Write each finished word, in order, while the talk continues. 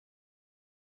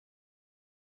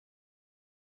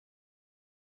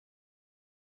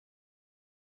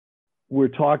we're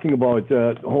talking about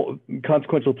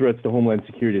consequential threats to Homeland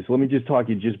Security. So let me just talk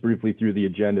you just briefly through the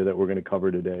agenda that we're going to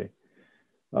cover today.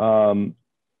 We're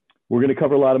going to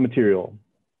cover a lot of material.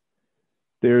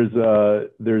 There's a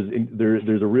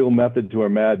real method to our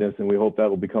madness, and we hope that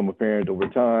will become apparent over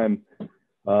time.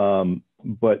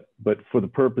 But for the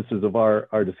purposes of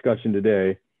our discussion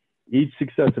today, each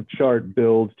successive chart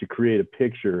builds to create a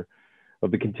picture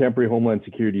of the contemporary Homeland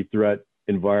Security threat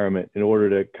environment in order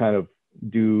to kind of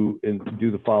do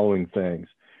the following things.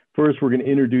 First, we're going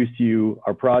to introduce to you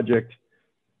our project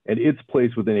and its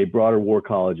place within a broader war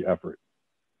college effort.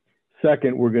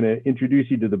 Second, we're going to introduce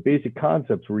you to the basic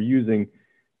concepts we're using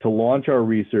to launch our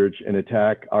research and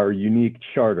attack our unique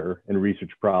charter and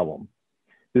research problem.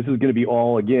 This is going to be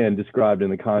all, again, described in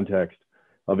the context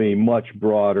of a much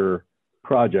broader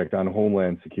project on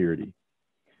Homeland Security.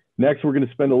 Next, we're going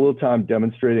to spend a little time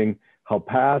demonstrating how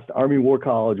past Army War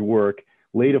College work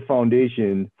laid a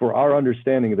foundation for our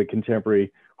understanding of the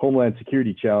contemporary Homeland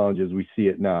Security challenge as we see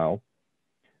it now.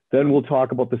 Then we'll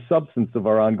talk about the substance of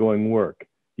our ongoing work,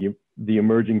 the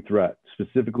emerging threat.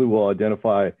 Specifically, we'll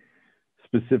identify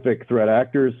specific threat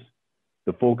actors,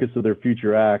 the focus of their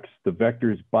future acts, the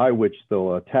vectors by which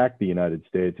they'll attack the United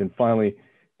States, and finally,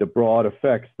 the broad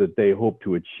effects that they hope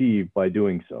to achieve by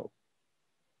doing so.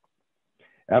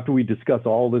 After we discuss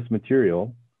all this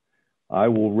material, I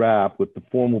will wrap with the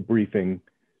formal briefing.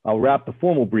 I'll wrap the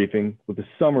formal briefing with a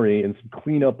summary and some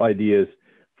cleanup ideas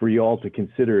for you all to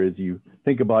consider as you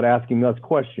think about asking us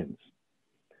questions.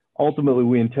 Ultimately,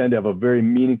 we intend to have a very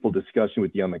meaningful discussion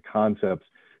with you on the concepts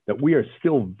that we are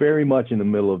still very much in the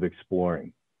middle of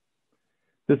exploring.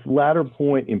 This latter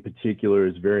point in particular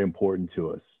is very important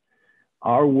to us.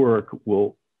 Our work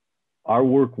will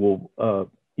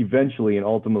eventually and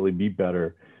ultimately be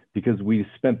better because we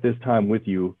spent this time with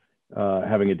you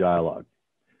having a dialogue.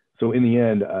 So in the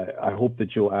end, I hope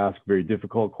that you'll ask very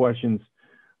difficult questions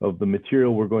of the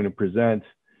material we're going to present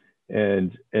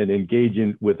and engage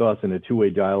with us in a two-way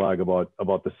dialogue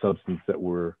about the substance that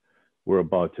we're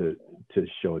about to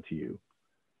show to you.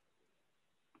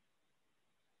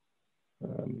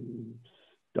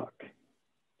 Stuck.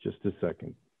 Just a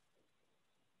second.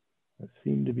 I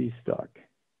seem to be stuck.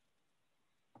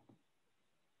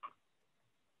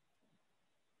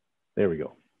 There we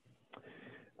go.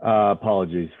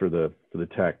 Apologies for the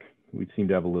tech. We seem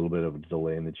to have a little bit of a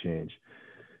delay in the change.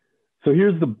 So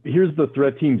here's the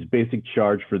threat team's basic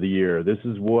charge for the year. This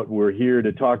is what we're here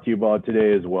to talk to you about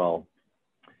today as well.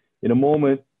 In a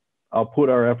moment, I'll put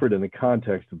our effort in the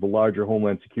context of the larger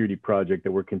Homeland Security project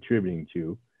that we're contributing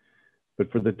to.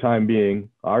 But for the time being,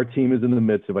 our team is in the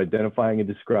midst of identifying and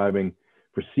describing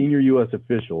for senior U.S.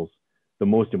 officials the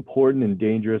most important and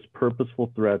dangerous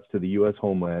purposeful threats to the U.S.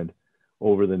 homeland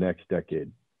over the next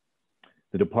decade.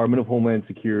 The Department of Homeland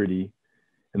Security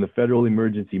and the Federal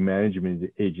Emergency Management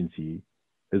Agency,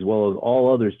 as well as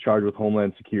all others charged with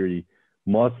Homeland Security,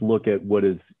 must look at what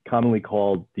is commonly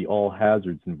called the all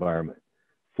hazards environment: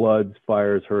 floods,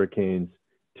 fires, hurricanes,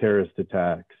 terrorist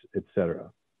attacks,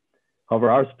 etc. However,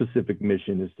 our specific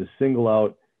mission is to single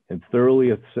out and thoroughly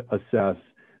assess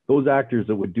those actors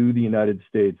that would do the United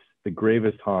States the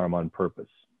gravest harm on purpose.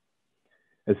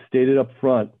 As stated up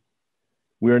front,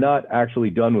 we are not actually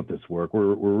done with this work.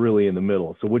 We're really in the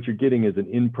middle. So what you're getting is an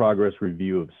in-progress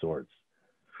review of sorts.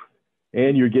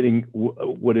 And you're getting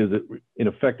what is, in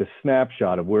effect, a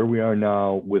snapshot of where we are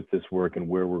now with this work and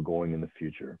where we're going in the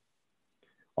future.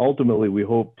 Ultimately, we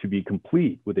hope to be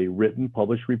complete with a written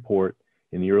published report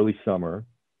in the early summer,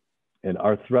 and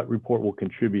our threat report will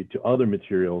contribute to other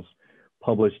materials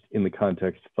published in the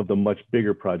context of the much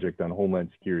bigger project on Homeland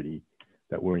Security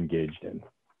that we're engaged in.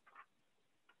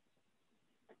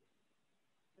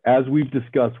 As we've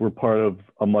discussed, we're part of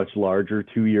a much larger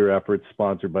two-year effort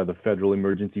sponsored by the Federal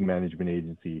Emergency Management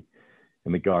Agency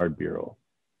and the Guard Bureau.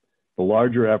 The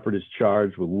larger effort is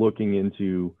charged with looking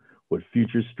into what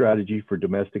future strategy for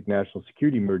domestic national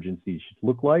security emergencies should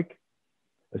look like,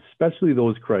 especially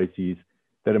those crises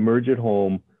that emerge at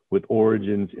home with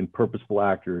origins in purposeful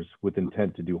actors with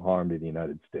intent to do harm to the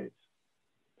United States.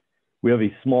 We have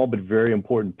a small but very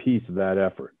important piece of that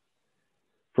effort.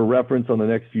 For reference on the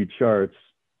next few charts,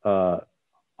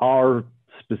 our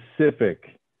specific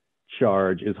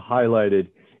charge is highlighted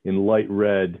in light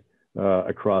red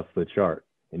across the chart.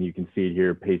 And you can see it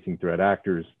here: pacing threat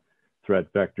actors,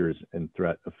 threat vectors, and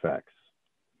threat effects.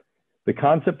 The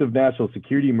concept of national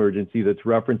security emergency that's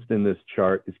referenced in this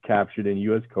chart is captured in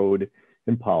U.S. code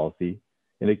and policy,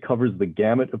 and it covers the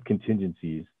gamut of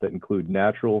contingencies that include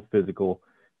natural, physical,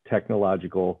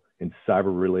 technological, and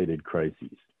cyber-related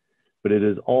crises. But it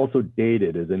is also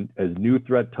dated as new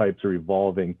threat types are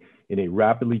evolving in a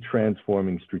rapidly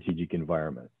transforming strategic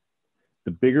environment.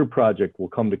 The bigger project will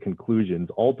come to conclusions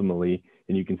ultimately,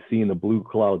 and you can see in the blue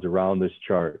clouds around this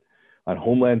chart, on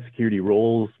Homeland Security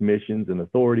roles, missions, and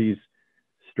authorities,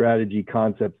 strategy,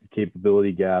 concepts, and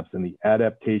capability gaps, and the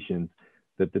adaptations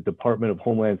that the Department of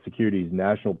Homeland Security's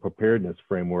National Preparedness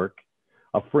Framework,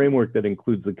 a framework that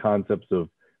includes the concepts of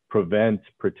prevent,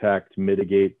 protect,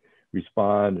 mitigate,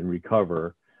 respond, and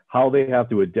recover, how they have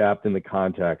to adapt in the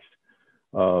context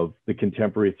of the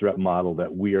contemporary threat model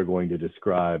that we are going to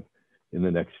describe in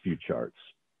the next few charts.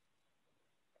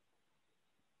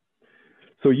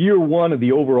 So year one of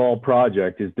the overall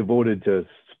project is devoted to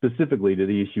specifically to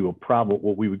the issue of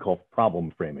what we would call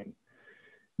problem framing.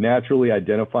 Naturally,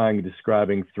 identifying and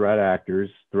describing threat actors,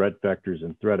 threat vectors,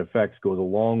 and threat effects goes a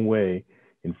long way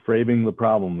in framing the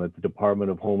problem that the Department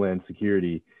of Homeland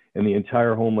Security and the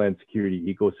entire Homeland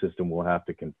Security ecosystem will have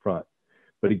to confront.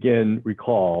 But again,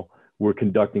 recall, we're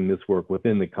conducting this work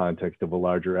within the context of a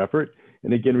larger effort.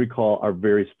 And again, recall our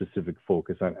very specific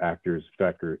focus on actors,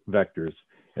 vectors,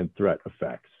 and threat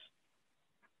effects.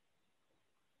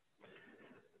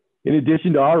 In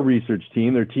addition to our research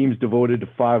team, there are teams devoted to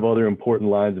 5 other important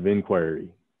lines of inquiry.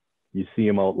 You see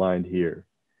them outlined here: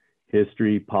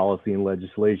 history, policy and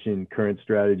legislation, current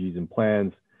strategies and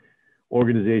plans,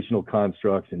 organizational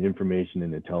constructs, and information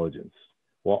and intelligence.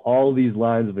 While all of these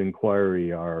lines of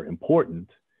inquiry are important,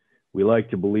 we like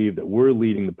to believe that we're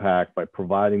leading the pack by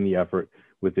providing the effort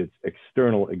with its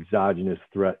external exogenous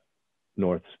threat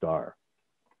North Star.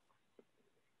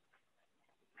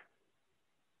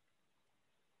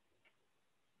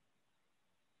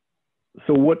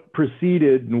 So what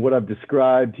preceded and what I've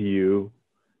described to you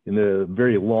in the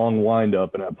very long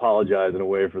windup, and I apologize in a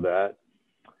way for that,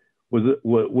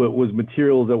 was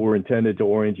materials that were intended to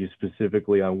orient you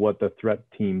specifically on what the threat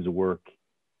team's work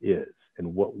is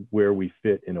and where we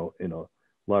fit in a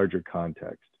larger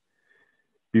context.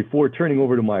 Before turning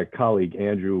over to my colleague,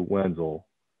 Andrew Wenzel,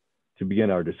 to begin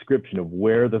our description of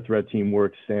where the threat team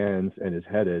work stands and is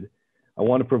headed, I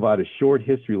want to provide a short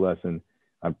history lesson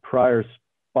on prior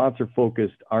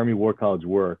sponsor-focused Army War College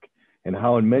work and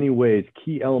how in many ways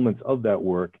key elements of that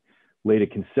work laid a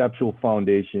conceptual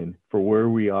foundation for where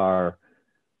we are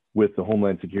with the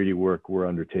Homeland Security work we're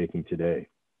undertaking today.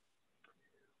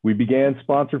 We began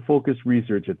sponsor-focused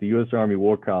research at the U.S. Army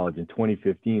War College in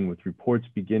 2015 with reports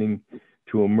beginning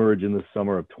to emerge in the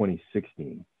summer of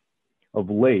 2016. Of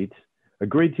late, a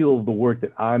great deal of the work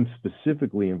that I'm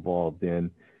specifically involved in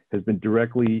has been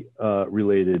directly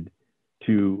related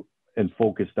to and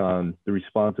focused on the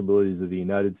responsibilities of the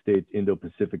United States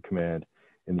Indo-Pacific Command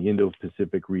and the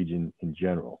Indo-Pacific region in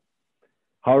general.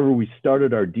 However, we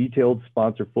started our detailed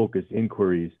sponsor-focused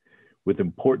inquiries with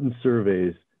important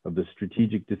surveys of the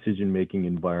strategic decision-making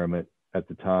environment at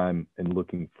the time and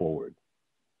looking forward.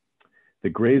 The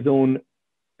gray zone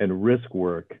and risk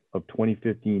work of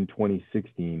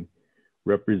 2015-2016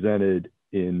 represented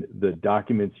in the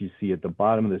documents you see at the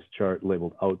bottom of this chart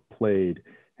labeled Outplayed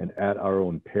and At Our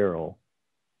Own Peril,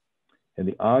 and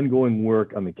the ongoing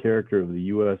work on the character of the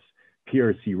U.S.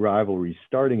 PRC rivalry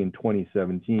starting in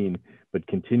 2017, but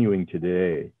continuing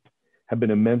today, have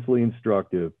been immensely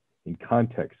instructive in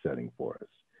context setting for us.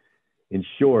 In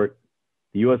short,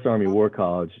 the U.S. Army War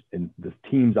College and the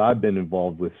teams I've been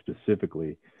involved with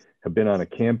specifically have been on a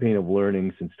campaign of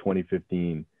learning since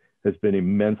 2015 that's been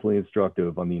immensely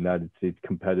instructive on the United States'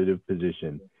 competitive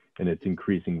position and its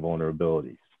increasing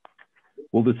vulnerabilities.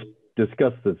 We'll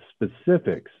discuss the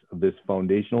specifics of this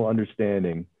foundational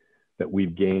understanding that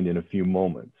we've gained in a few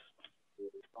moments.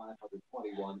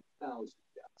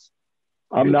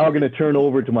 I'm now going to turn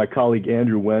over to my colleague,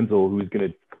 Andrew Wenzel, who's going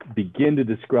to begin to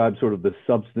describe sort of the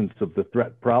substance of the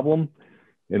threat problem,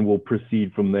 and we'll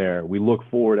proceed from there. We look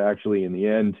forward actually in the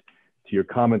end to your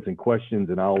comments and questions,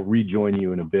 and I'll rejoin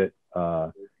you in a bit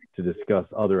to discuss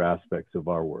other aspects of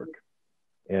our work.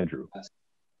 Andrew.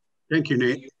 Thank you,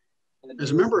 Nate.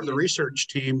 As a member of the research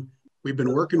team, we've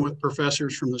been working with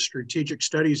professors from the Strategic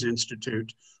Studies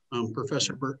Institute,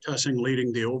 Professor Bert Tussing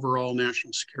leading the overall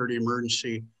National Security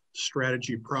Emergency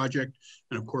Strategy Project,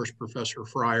 and of course, Professor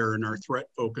Freier in our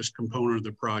threat-focused component of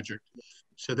the project.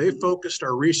 So they focused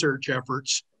our research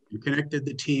efforts and connected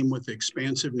the team with the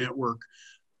expansive network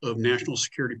of national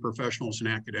security professionals and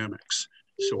academics.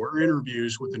 So our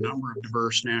interviews with a number of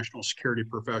diverse national security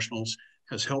professionals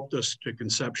has helped us to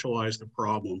conceptualize the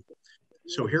problem.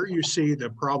 So here you see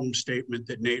the problem statement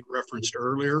that Nate referenced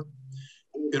earlier.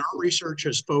 And our research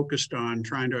has focused on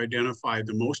trying to identify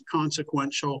the most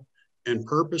consequential and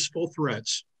purposeful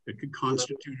threats that could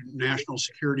constitute a national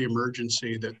security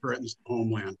emergency that threatens the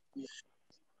homeland.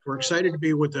 We're excited to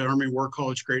be with the Army War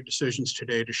College Great Decisions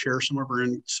today to share some of our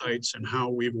insights and how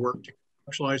we've worked to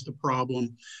conceptualize the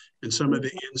problem and some of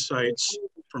the insights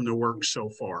from the work so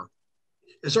far.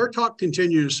 As our talk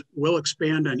continues, we'll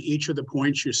expand on each of the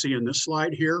points you see in this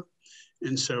slide here.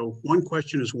 And so one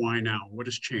question is, why now? What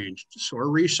has changed? So our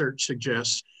research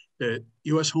suggests that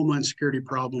U.S. Homeland Security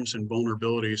problems and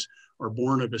vulnerabilities are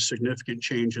born of a significant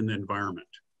change in the environment.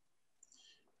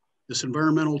 This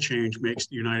environmental change makes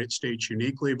the United States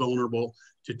uniquely vulnerable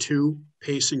to two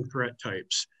pacing threat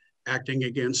types, acting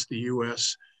against the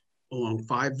U.S. along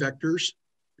 5 vectors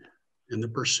in the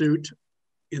pursuit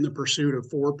of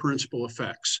 4 principal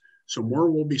effects. So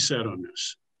more will be said on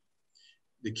this.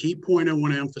 The key point I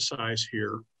want to emphasize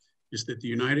here is that the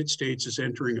United States is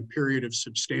entering a period of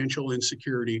substantial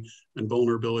insecurity and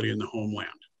vulnerability in the homeland.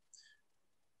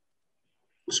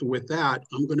 So with that,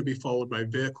 I'm going to be followed by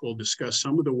Vic, who will discuss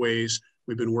some of the ways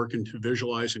we've been working to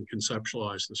visualize and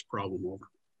conceptualize this problem over.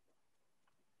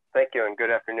 Thank you, and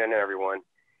good afternoon, everyone.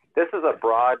 This is a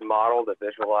broad model to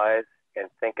visualize and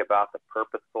think about the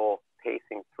purposeful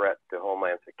pacing threat to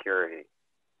Homeland Security.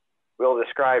 We'll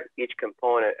describe each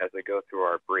component as we go through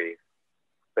our brief.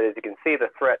 But as you can see, the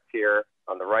threats here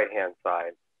on the right-hand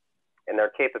side and their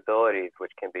capabilities,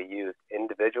 which can be used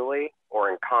individually or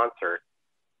in concert,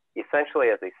 essentially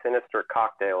as a sinister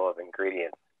cocktail of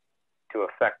ingredients to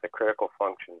affect the critical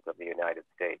functions of the United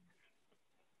States.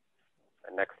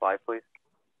 Next slide, please.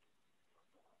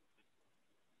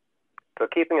 So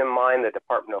keeping in mind the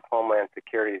Department of Homeland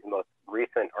Security's most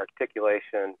recent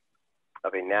articulation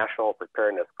of a national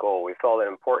preparedness goal, we felt it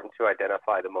important to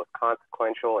identify the most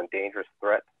consequential and dangerous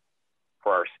threats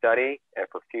for our study and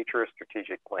for future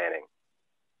strategic planning.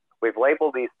 We've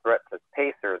labeled these threats as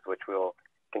pacers, which we'll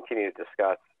continue to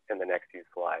discuss in the next few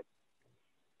slides.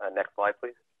 Next slide,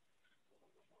 please.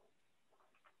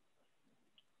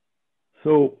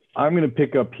 So I'm going to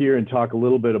pick up here and talk a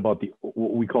little bit about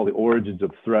what we call the origins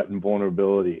of threat and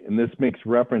vulnerability. And this makes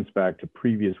reference back to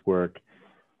previous work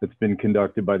that's been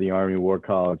conducted by the Army War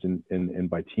College and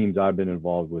by teams I've been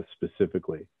involved with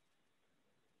specifically.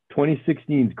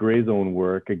 2016's gray zone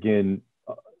work, again,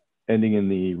 ending in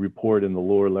the report in the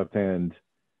lower left-hand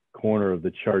corner of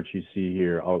the chart you see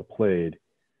here outplayed,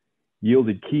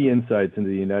 yielded key insights into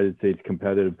the United States'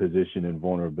 competitive position and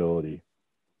vulnerability.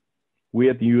 We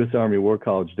at the U.S. Army War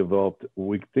College developed what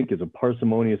we think is a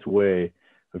parsimonious way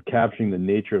of capturing the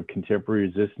nature of contemporary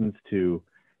resistance to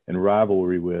and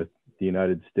rivalry with the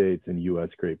United States and U.S.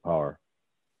 great power.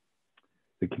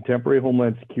 The contemporary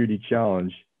Homeland Security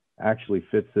challenge actually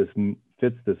fits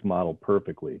this model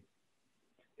perfectly.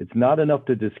 It's not enough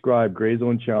to describe gray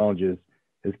zone challenges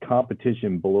as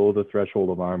competition below the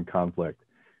threshold of armed conflict,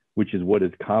 which is what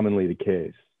is commonly the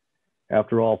case.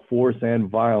 After all, force and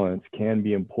violence can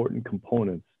be important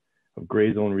components of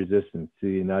gray zone resistance to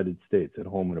the United States at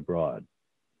home and abroad.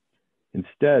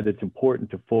 Instead, it's important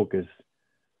to focus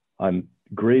on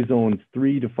gray zone's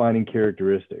 3 defining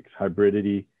characteristics: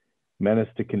 hybridity, menace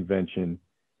to convention,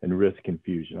 and risk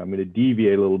confusion. I'm going to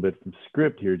deviate a little bit from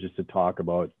script here just to talk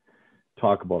about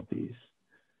these.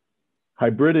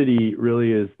 Hybridity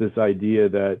really is this idea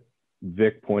that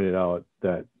Vic pointed out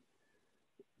that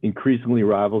increasingly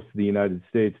rivals to the United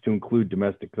States, to include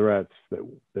domestic threats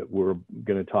that we're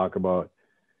going to talk about,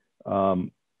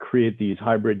 create these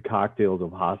hybrid cocktails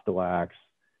of hostile acts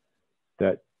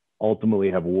that ultimately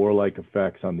have warlike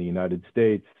effects on the United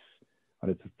States,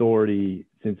 on its authority,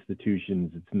 its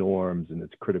institutions, its norms, and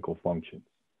its critical functions.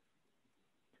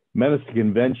 Menace to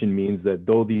convention means that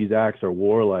though these acts are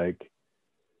warlike,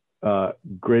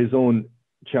 gray zone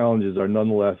challenges are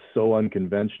nonetheless so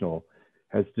unconventional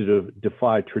as to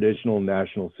defy traditional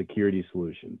national security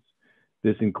solutions.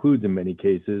 This includes, in many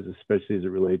cases, especially as it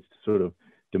relates to sort of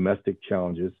domestic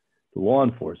challenges, to law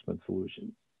enforcement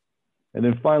solutions. And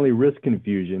then finally, risk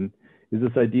confusion is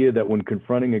this idea that when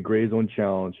confronting a gray zone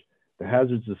challenge, the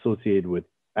hazards associated with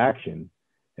action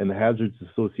and the hazards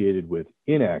associated with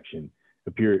inaction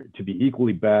appear to be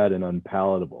equally bad and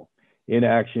unpalatable.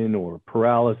 Inaction or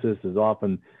paralysis is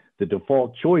often the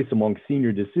default choice among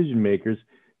senior decision makers,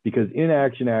 because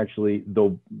inaction actually,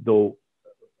 though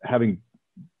having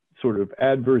sort of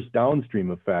adverse downstream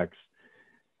effects,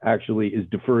 actually is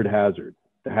deferred hazard.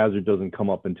 The hazard doesn't come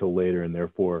up until later, and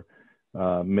therefore,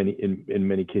 in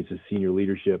many cases, senior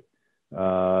leadership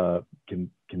can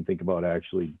think about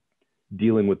actually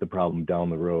dealing with the problem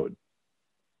down the road.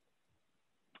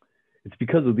 It's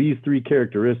because of these 3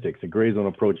 characteristics that gray zone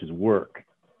approaches work.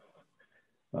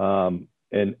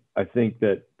 And I think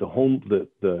that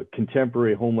the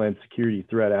contemporary Homeland Security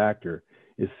threat actor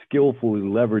is skillfully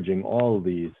leveraging all of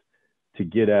these to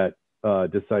get at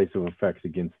decisive effects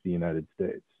against the United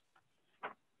States.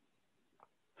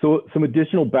 So some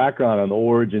additional background on the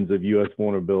origins of U.S.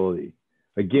 vulnerability.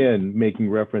 Again, making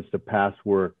reference to past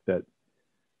work that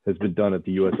has been done at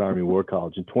the U.S. Army War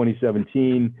College. In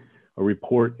 2017, a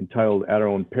report entitled At Our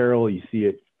Own Peril, you see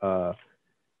it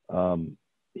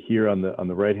here on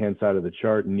the right-hand side of the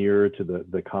chart, nearer to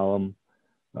the column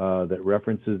that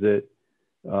references it.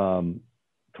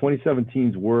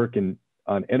 2017's work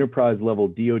on enterprise-level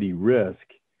DoD risk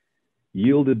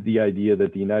yielded the idea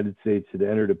that the United States had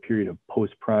entered a period of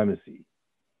post-primacy.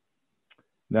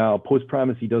 Now,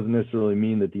 post-primacy doesn't necessarily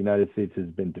mean that the United States has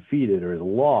been defeated or is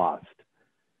lost,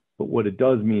 but what it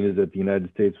does mean is that the United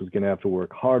States was going to have to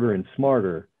work harder and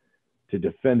smarter to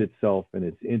defend itself and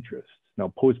its interests.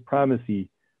 Now, post-primacy,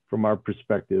 from our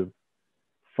perspective,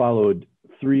 followed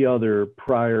three other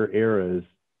prior eras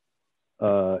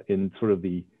in sort of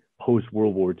the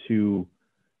post-World War II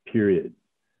period.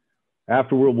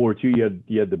 After World War II,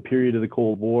 you had the period of the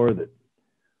Cold War that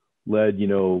led,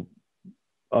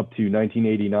 up to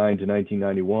 1989 to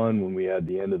 1991, when we had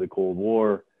the end of the Cold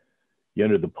War. You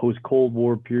entered the post-Cold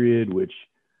War period, which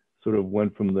sort of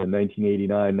went from the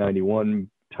 1989-91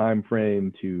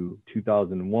 timeframe to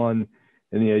 2001.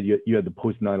 And then you had the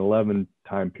post-9/11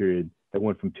 time period that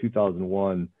went from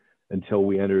 2001 until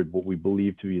we entered what we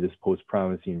believe to be this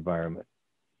post-primacy environment.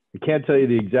 I can't tell you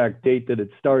the exact date that it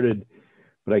started,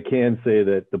 but I can say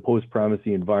that the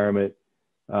post-primacy environment,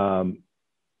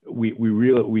 we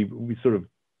sort of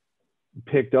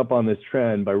picked up on this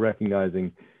trend by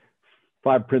recognizing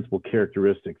 5 principal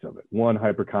characteristics of it. 1,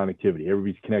 hyperconnectivity.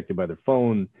 Everybody's connected by their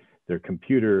phone, their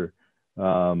computer.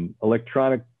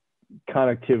 Electronic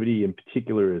connectivity in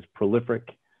particular is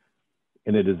prolific,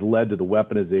 and it has led to the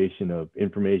weaponization of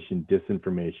information,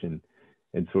 disinformation,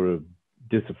 and sort of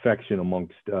disaffection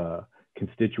amongst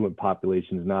constituent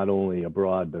populations, not only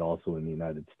abroad, but also in the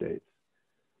United States.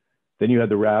 Then you had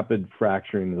the rapid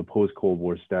fracturing of the post-Cold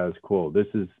War status quo. This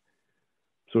is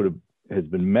sort of has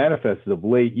been manifested of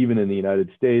late, even in the United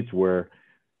States, where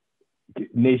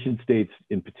nation states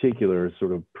in particular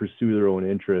sort of pursue their own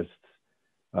interests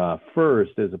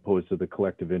first, as opposed to the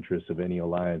collective interests of any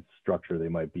alliance structure they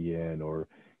might be in, or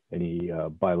any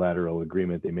bilateral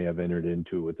agreement they may have entered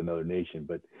into with another nation.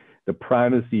 But the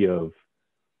primacy of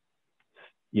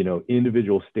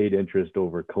individual state interest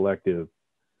over collective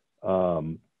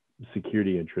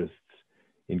security interests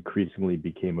increasingly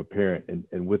became apparent.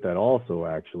 And with that also,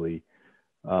 actually,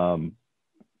 and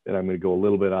I'm going to go a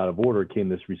little bit out of order, came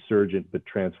this resurgent but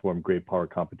transformed great power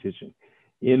competition.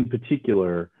 In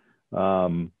particular,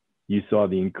 you saw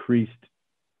the increased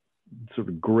sort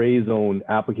of gray zone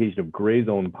application of gray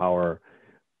zone power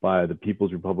by the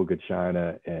People's Republic of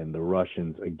China and the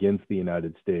Russians against the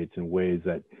United States in ways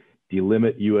that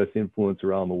delimit U.S. influence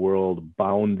around the world,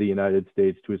 bound the United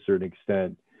States to a certain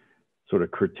extent, sort of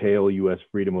curtail U.S.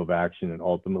 freedom of action, and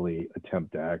ultimately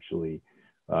attempt to actually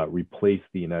replace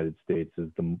the United States as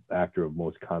the actor of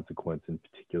most consequence in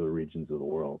particular regions of the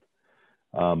world.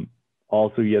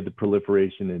 Also, you had the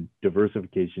proliferation and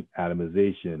diversification,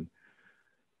 atomization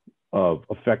of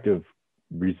effective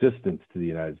resistance to the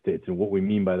United States. And what we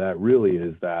mean by that really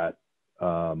is that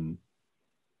the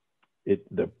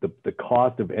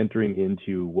cost of entering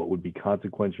into what would be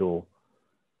consequential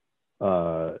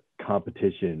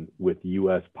competition with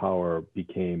U.S. power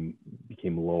became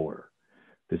lower.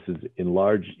 This is in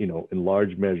large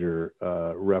measure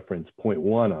reference point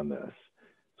 1 on this.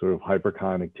 Sort of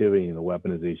hyperconnectivity and the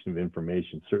weaponization of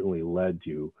information certainly led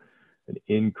to an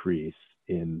increase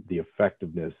in the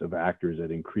effectiveness of actors at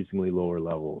increasingly lower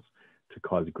levels to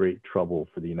cause great trouble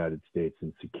for the United States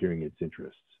in securing its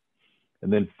interests.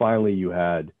 And then finally, you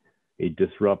had a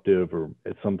disruptive or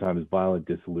sometimes violent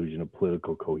dissolution of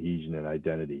political cohesion and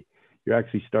identity. You're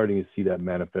actually starting to see that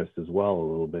manifest as well a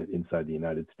little bit inside the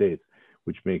United States,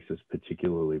 which makes us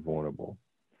particularly vulnerable.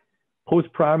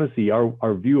 Post-primacy,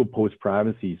 our view of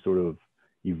post-primacy sort of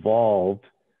evolved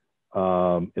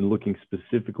in looking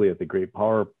specifically at the great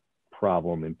power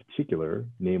problem in particular,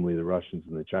 namely the Russians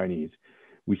and the Chinese.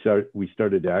 We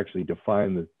started to actually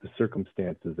define the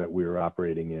circumstances that we were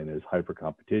operating in as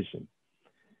hypercompetition.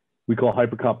 We call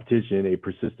hypercompetition a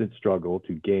persistent struggle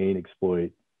to gain,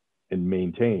 exploit, and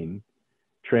maintain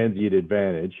transient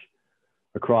advantage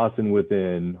across and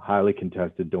within highly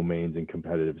contested domains and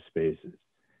competitive spaces.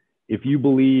 If you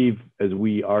believe, as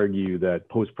we argue, that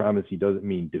post-primacy doesn't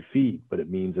mean defeat, but it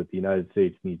means that the United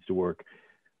States needs to work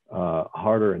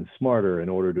harder and smarter in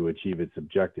order to achieve its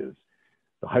objectives,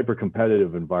 the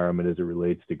hyper-competitive environment as it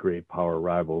relates to great power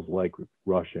rivals like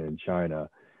Russia and China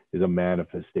is a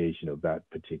manifestation of that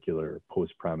particular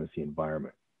post-primacy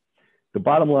environment. The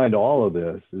bottom line to all of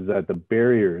this is that the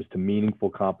barriers to meaningful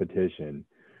competition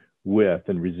with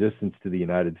and resistance to the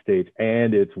United States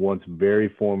and its once very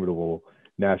formidable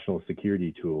national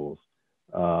security tools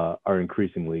are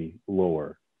increasingly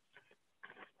lower.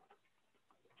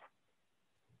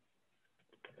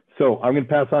 So I'm going to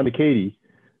pass on to Katie,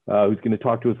 who's going to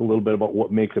talk to us a little bit about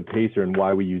what makes a PACER and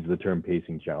why we use the term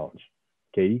pacing challenge.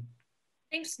 Katie?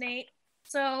 Thanks, Nate.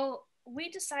 So we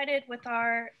decided with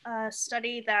our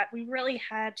study that we really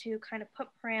had to kind of put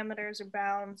parameters or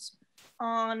bounds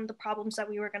on the problems that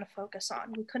we were going to focus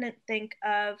on. We couldn't think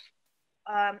of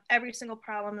every single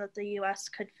problem that the US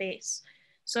could face.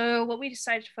 So what we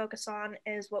decided to focus on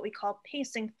is what we call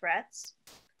pacing threats.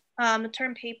 The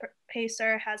term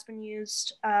PACER has been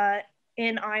used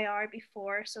in IR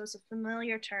before, so it's a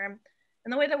familiar term.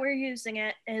 And the way that we're using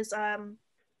it is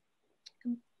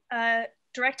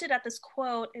directed at this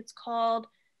quote. It's called,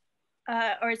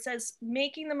 or it says,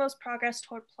 making the most progress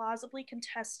toward plausibly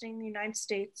contesting the United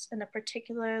States in a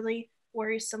particularly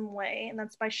worrisome way. And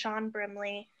that's by Sean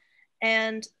Brimley.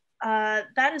 And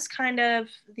that is kind of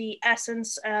the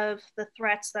essence of the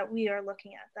threats that we are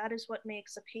looking at. That is what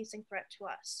makes a pacing threat to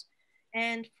us.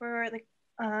 And for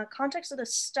the context of the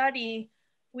study,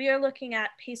 we are looking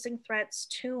at pacing threats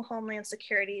to Homeland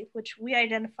Security, which we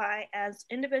identify as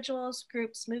individuals,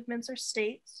 groups, movements, or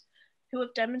states who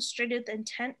have demonstrated the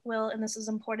intent, will, and this is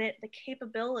important, the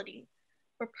capability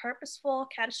for purposeful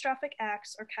catastrophic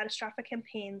acts or catastrophic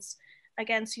campaigns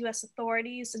against US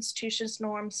authorities, institutions,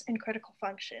 norms, and critical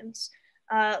functions.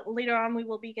 Later on, we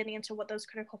will be getting into what those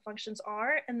critical functions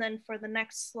are. And then for the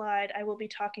next slide, I will be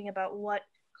talking about what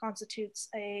constitutes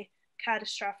a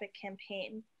catastrophic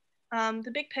campaign.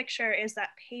 The big picture is that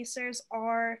PACERs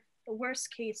are the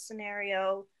worst case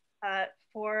scenario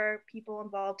for people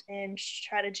involved in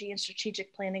strategy and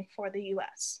strategic planning for the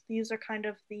US. These are kind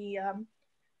of the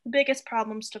biggest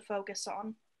problems to focus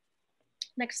on.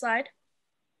 Next slide.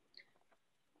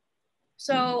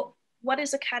 So what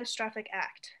is a catastrophic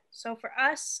act? So for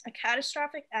us, a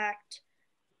catastrophic act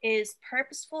is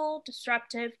purposeful,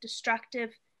 disruptive, destructive,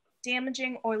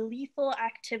 damaging, or lethal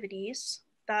activities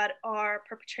that are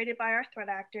perpetrated by our threat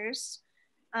actors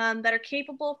that are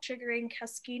capable of triggering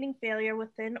cascading failure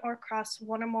within or across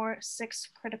one or more 6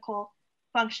 critical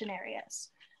function areas.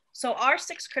 So our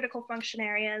 6 critical function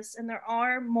areas, and there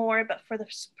are more, but for the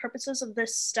purposes of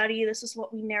this study, this is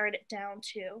what we narrowed it down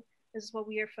to. This is what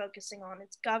we are focusing on.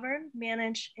 It's govern,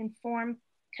 manage, inform,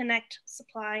 connect,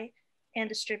 supply, and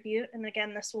distribute. And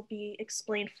again, this will be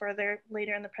explained further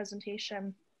later in the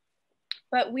presentation.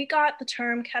 But we got the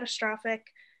term catastrophic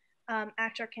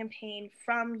act or campaign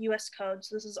from US codes.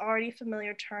 This is already a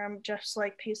familiar term, just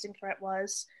like pacing threat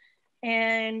was.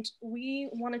 And we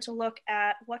wanted to look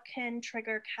at what can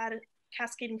trigger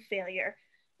cascading failure,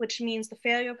 which means the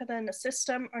failure within a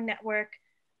system or network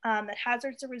that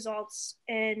hazards the results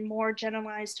in more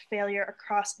generalized failure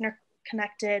across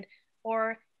interconnected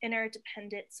or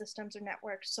interdependent systems or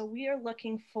networks. So we are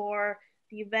looking for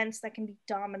the events that can be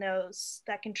dominoes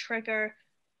that can trigger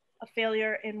a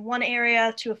failure in one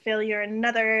area to a failure in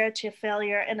another area to a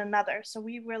failure in another. So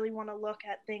we really want to look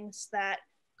at things that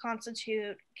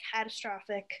constitute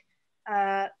catastrophic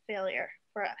failure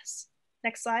for us.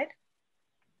 Next slide.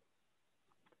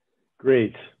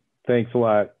 Great. Thanks a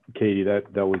lot, Katie.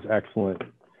 That was excellent.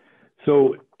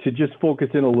 So to just focus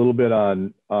in a little bit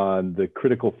on the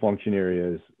critical function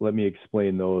areas, let me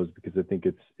explain those because I think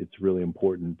it's really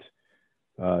important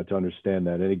to understand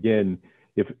that. And again,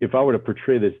 if I were to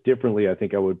portray this differently, I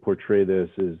think I would portray this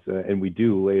as, and we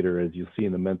do later, as you'll see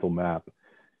in the mental map,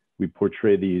 we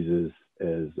portray these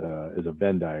as a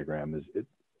Venn diagram, as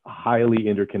highly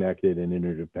interconnected and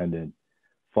interdependent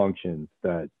functions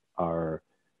that are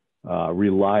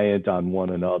reliant on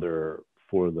one another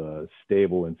for the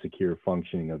stable and secure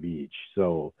functioning of each.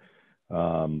 So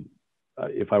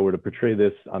if I were to portray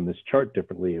this on this chart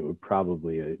differently, it would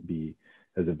probably be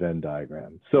as a Venn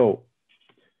diagram. So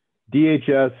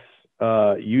DHS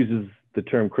uses the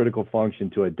term critical function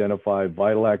to identify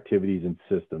vital activities and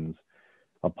systems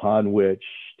upon which,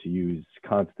 to use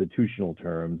constitutional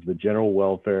terms, the general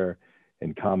welfare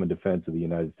and common defense of the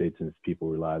United States and its people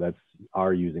rely. That's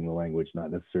our using the language, not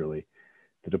necessarily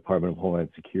the Department of Homeland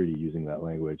Security using that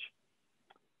language.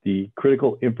 The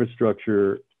critical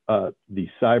infrastructure, the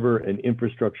Cyber and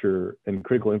Infrastructure and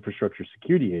Critical Infrastructure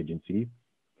Security Agency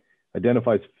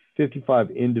identifies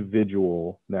 55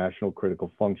 individual national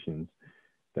critical functions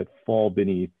that fall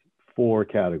beneath 4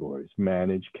 categories: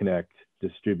 manage, connect,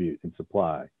 distribute, and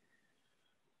supply.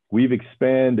 We've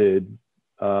expanded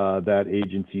that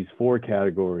agency's 4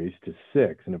 categories to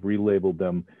 6 and have relabeled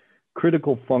them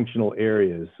critical functional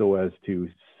areas so as to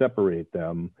separate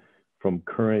them from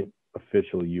current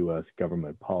official U.S.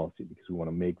 government policy, because we want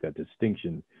to make that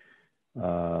distinction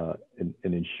and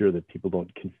ensure that people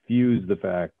don't confuse the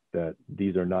fact that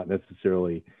these are not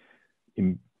necessarily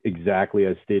exactly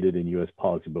as stated in U.S.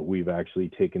 policy, but we've actually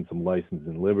taken some license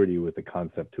and liberty with the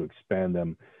concept to expand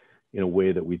them in a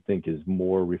way that we think is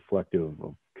more reflective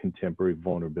of contemporary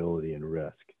vulnerability and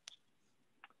risk.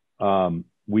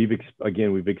 We've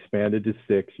expanded to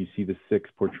 6. You see the 6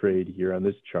 portrayed here on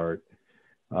this chart.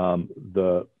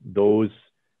 Those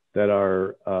that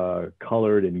are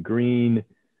colored in green,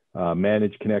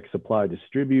 manage, connect, supply,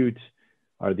 distribute,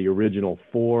 are the original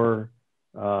 4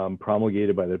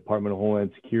 promulgated by the Department of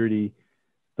Homeland Security.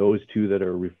 Those 2 that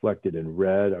are reflected in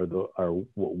red are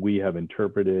what we have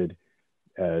interpreted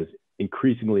as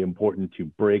increasingly important to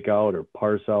break out or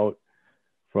parse out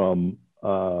from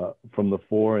the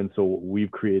 4. And so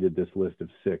we've created this list of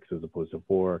 6 as opposed to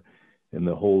 4. And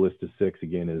the whole list of 6,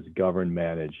 again, is govern,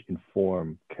 manage,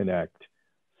 inform, connect,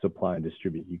 supply, and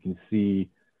distribute. You can see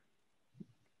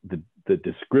the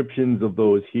descriptions of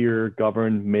those here: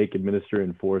 govern, make, administer,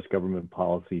 enforce government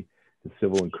policy in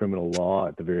civil and criminal law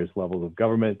at the various levels of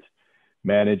government;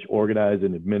 manage, organize,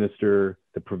 and administer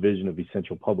the provision of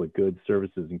essential public goods,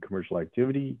 services, and commercial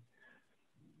activity;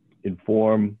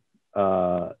 inform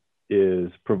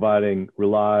is providing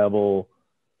reliable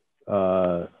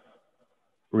and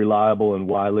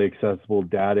widely accessible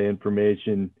data,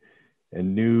 information,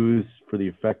 and news for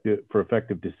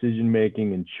effective decision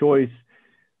making and choice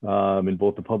in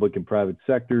both the public and private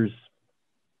sectors.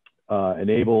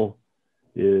 Connect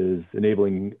is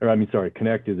enabling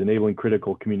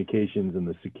critical communications and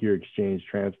the secure exchange,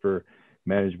 transfer,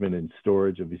 management, and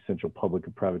storage of essential public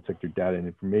and private sector data and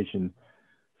information.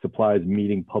 Supply is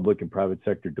meeting public and private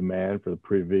sector demand for the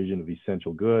provision of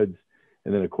essential goods.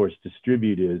 And then, of course,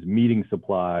 distribute is meeting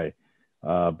supply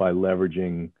by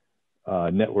leveraging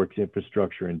networks,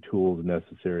 infrastructure, and tools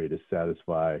necessary to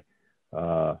satisfy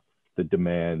the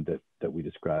demand that we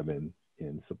describe in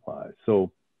supply. So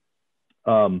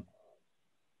as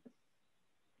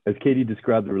Katie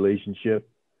described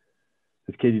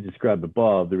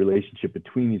above, the relationship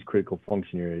between these critical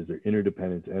function areas, their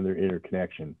interdependence and their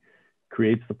interconnection,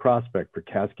 creates the prospect for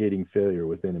cascading failure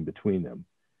within and between them.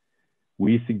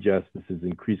 We suggest this is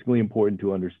increasingly important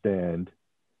to understand.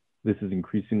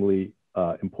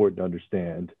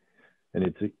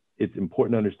 And it's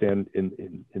important to understand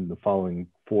in the following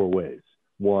 4 ways.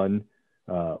 1,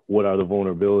 what are the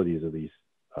vulnerabilities of these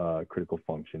critical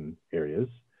function areas?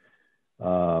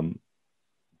 2,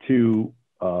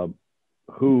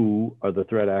 who are the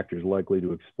threat actors likely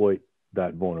to exploit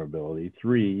that vulnerability?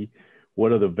 3,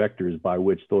 what are the vectors by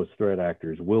which those threat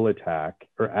actors will attack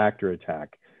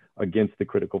against the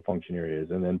critical function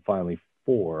areas? And then finally,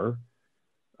 4,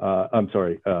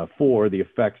 the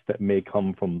effects that may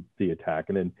come from the attack.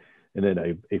 And then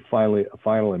a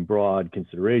final and broad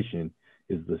consideration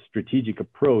is the strategic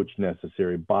approach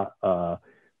necessary by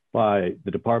the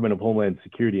Department of Homeland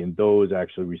Security and those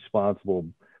actually responsible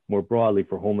more broadly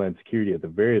for Homeland Security at the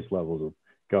various levels of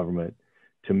government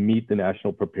to meet the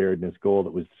national preparedness goal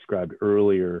that was described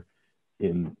earlier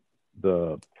in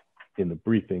the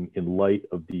briefing in light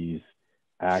of these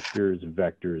actors,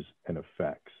 vectors, and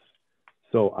effects.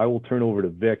 So I will turn over to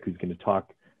Vic, who's going to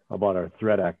talk about our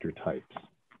threat actor types.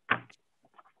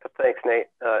 Thanks, Nate.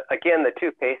 Again, the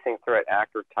 2 pacing threat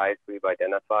actor types we've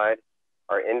identified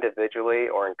are individually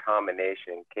or in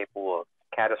combination capable of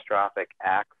catastrophic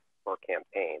acts or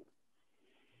campaigns.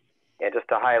 And just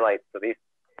to highlight, so these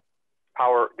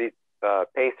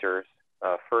pacers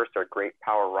first are great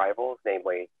power rivals,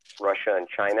 namely Russia and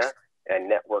China, and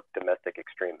network domestic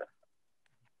extremists.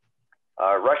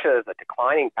 Russia is a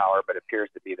declining power, but appears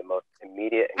to be the most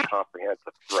immediate and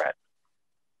comprehensive threat,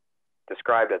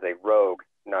 described as a rogue,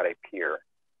 not a peer.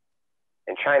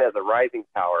 And China is a rising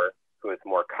power who is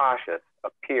more cautious, a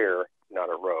peer, not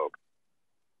a rogue.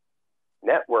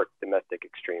 Network domestic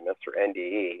extremists, or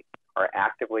NDE, are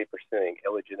actively pursuing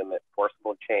illegitimate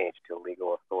forcible change to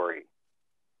legal authority.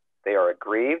 They are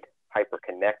aggrieved,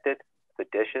 hyper-connected,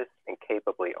 seditious, and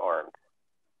capably armed.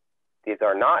 These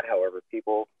are not, however,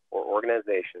 people or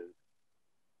organizations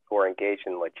who are engaged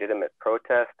in legitimate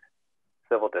protest,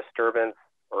 civil disturbance,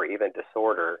 or even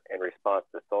disorder in response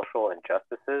to social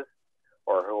injustices,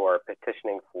 or who are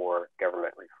petitioning for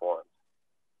government reforms.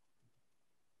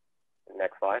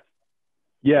 Next slide.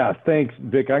 Yeah, thanks,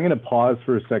 Vic. I'm going to pause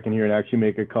for a second here and actually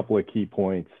make a couple of key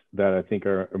points that I think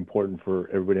are important for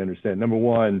everybody to understand. Number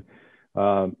one,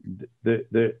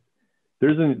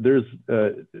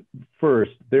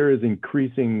 first, there is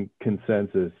increasing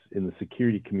consensus in the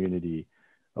security community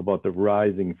about the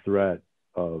rising threat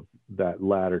that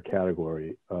latter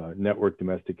category, network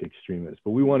domestic extremists.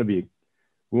 But we want to be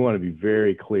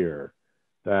very clear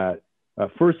that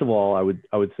first of all, I would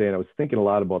say, and I was thinking a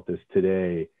lot about this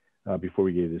today before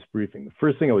we gave this briefing. The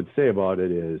first thing I would say about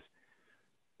it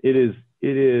is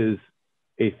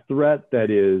a threat that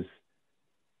is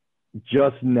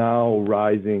just now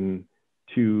rising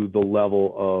to the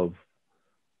level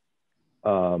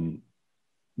of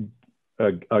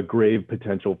a grave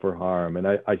potential for harm. And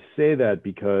I say that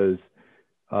because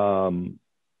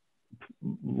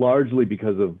largely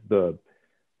because of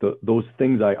those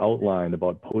things I outlined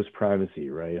about post-primacy,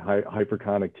 right?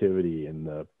 Hyperconnectivity and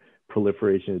the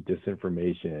proliferation of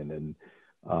disinformation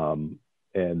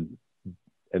and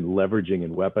leveraging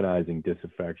and weaponizing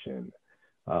disaffection.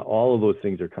 All of those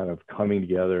things are kind of coming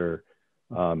together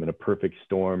in a perfect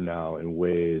storm now in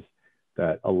ways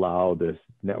that allow this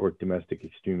network domestic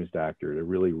extremist actor to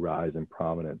really rise in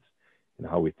prominence in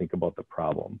how we think about the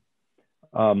problem.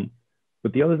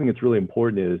 But the other thing that's really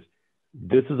important is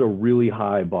this is a really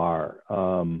high bar.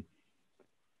 The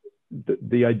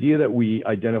idea that we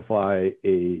identify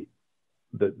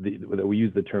that we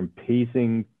use the term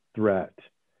pacing threat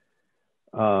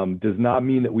does not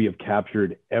mean that we have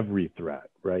captured every threat,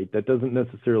 right? That doesn't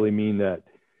necessarily mean that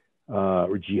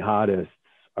jihadists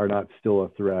are not still a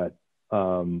threat,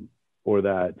 or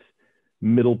that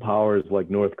middle powers like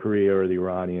North Korea or the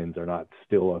Iranians are not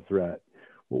still a threat.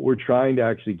 What we're trying to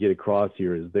actually get across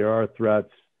here is there are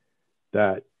threats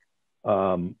that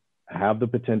have the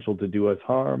potential to do us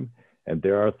harm, and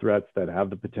there are threats that have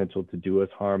the potential to do us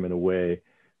harm in a way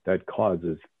that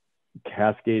causes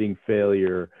cascading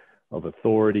failure of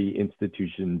authority,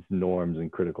 institutions, norms,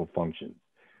 and critical functions.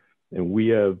 And we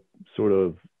have sort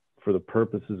of, for the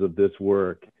purposes of this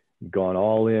work, gone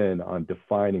all in on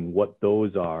defining what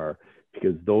those are,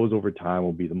 because those over time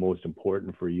will be the most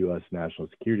important for U.S. national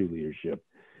security leadership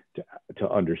to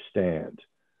understand.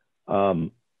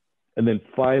 And then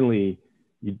finally,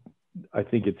 I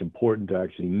think it's important to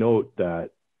actually note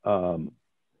that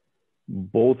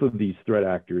both of these threat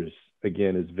actors,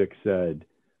 again, as Vic said,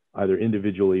 either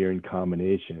individually or in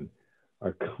combination,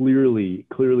 are clearly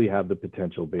have the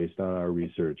potential, based on our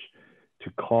research,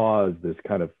 to cause this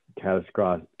kind of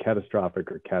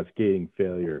catastrophic or cascading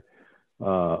failure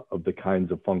of the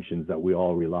kinds of functions that we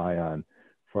all rely on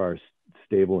for our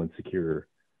stable and secure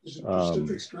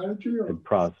strategy or and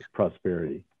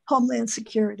prosperity. Homeland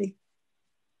security.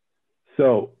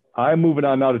 So I'm moving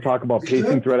on now to talk about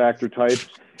pacing threat actor types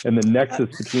and the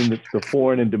nexus between the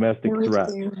foreign and domestic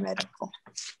threats.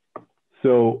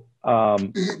 So,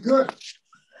 good.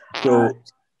 So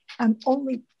I'm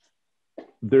only.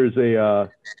 There's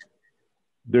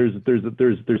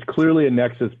clearly a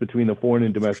nexus between the foreign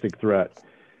and domestic threat.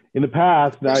 In the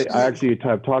past, and I actually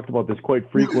have talked about this quite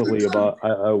frequently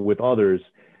with others.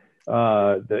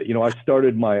 That I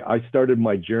started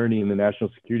my journey in the national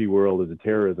security world as a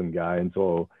terrorism guy, and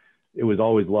so it was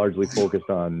always largely focused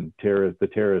on the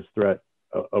terrorist threat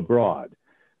abroad.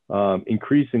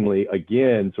 Increasingly,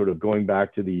 again, sort of going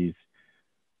back to these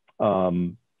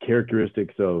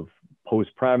characteristics of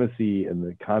post-primacy and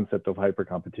the concept of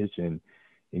hypercompetition,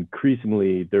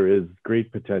 increasingly there is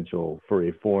great potential for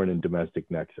a foreign and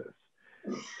domestic nexus.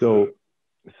 So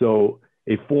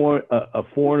a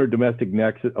foreign domestic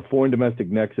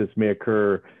nexus may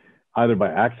occur either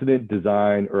by accident,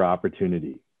 design, or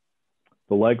opportunity.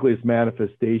 The likeliest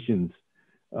manifestations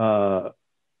of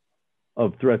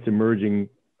threats emerging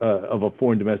of a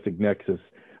foreign domestic nexus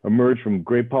emerge from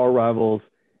great power rivals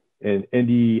and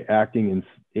NDE acting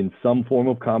in some form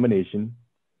of combination,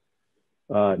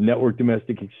 network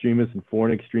domestic extremists and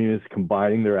foreign extremists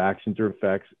combining their actions or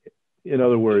effects. In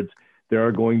other words, there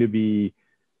are going to be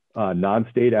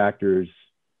non-state actors,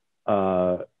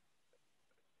 both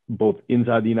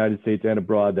inside the United States and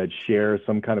abroad, that share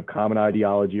some kind of common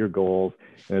ideology or goals,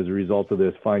 and as a result of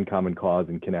this, find common cause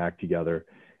and can act together.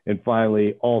 And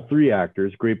finally, all three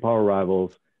actors, great power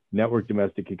rivals, network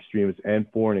domestic extremists, and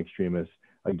foreign extremists,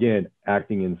 again,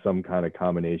 acting in some kind of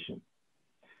combination.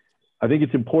 I think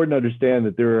it's important to understand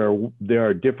that there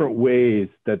are different ways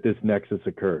that this nexus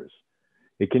occurs.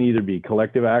 It can either be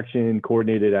collective action,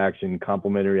 coordinated action,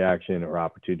 complementary action, or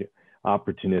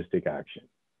opportunistic action.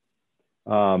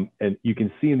 And you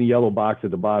can see in the yellow box at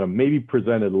the bottom, maybe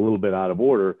presented a little bit out of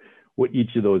order, what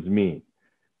each of those mean.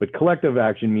 But collective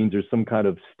action means there's some kind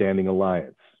of standing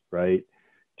alliance, right?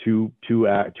 Two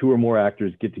or more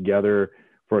actors get together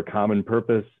for a common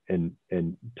purpose and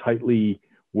tightly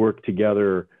work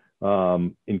together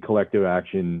in collective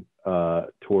action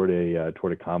toward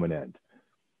a common end.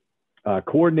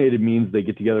 Coordinated means they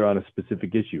get together on a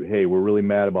specific issue. Hey, we're really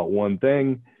mad about one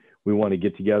thing. We want to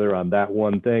get together on that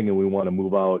one thing, and we want to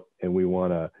move out and we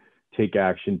want to take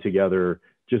action together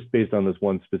just based on this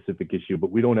one specific issue, but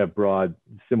we don't have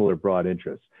similar broad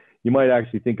interests. You might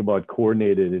actually think about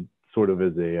coordinated sort of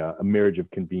as a marriage of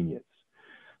convenience.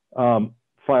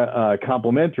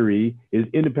 Complementary is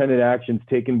independent actions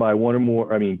taken by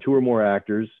two or more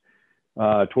actors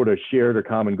toward a shared or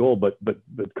common goal, but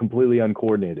completely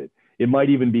uncoordinated. It might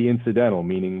even be incidental,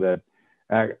 meaning that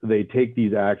they take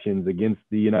these actions against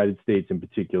the United States in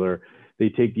particular. They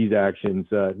take these actions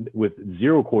with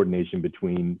zero coordination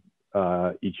between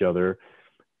each other,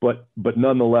 but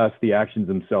nonetheless, the actions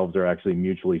themselves are actually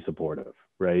mutually supportive,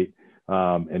 right?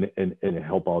 And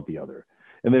help out the other.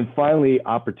 And then finally,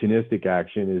 opportunistic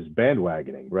action is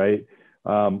bandwagoning, right?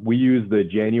 We use the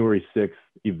January 6th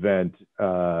event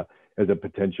as a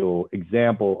potential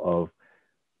example of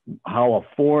how a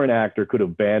foreign actor could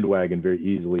have bandwagoned very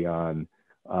easily on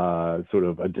sort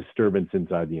of a disturbance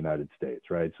inside the United States,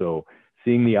 right? So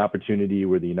seeing the opportunity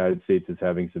where the United States is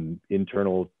having some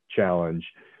internal challenge,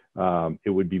 it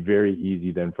would be very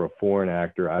easy then for a foreign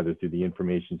actor, either through the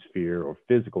information sphere or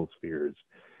physical spheres,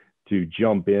 to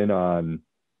jump in on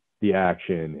the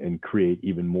action and create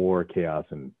even more chaos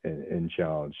and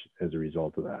challenge as a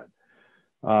result of that.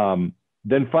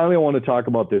 Then finally, I want to talk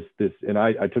about this, and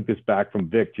I took this back from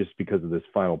Vic just because of this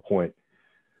final point.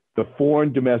 The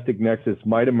foreign domestic nexus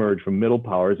might emerge from middle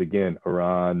powers, again,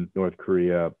 Iran, North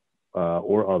Korea,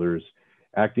 or others,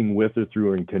 acting with or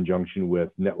through or in conjunction with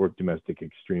network domestic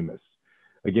extremists.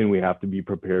 Again, we have to be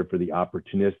prepared for the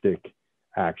opportunistic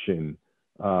action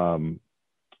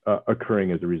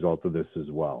occurring as a result of this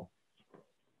as well.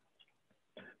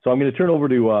 So I'm going to turn over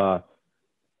to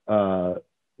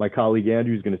my colleague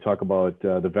Andrew, who's going to talk about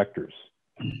the vectors.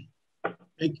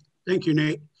 Thank you,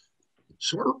 Nate.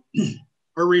 So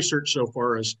our research so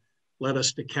far has led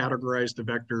us to categorize the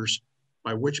vectors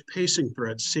by which pacing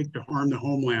threats seek to harm the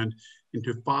homeland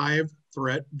into 5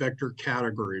 threat vector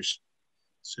categories.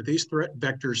 So these threat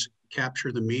vectors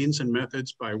capture the means and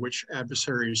methods by which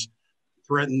adversaries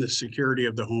threaten the security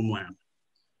of the homeland.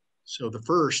 So the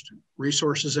first,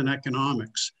 resources and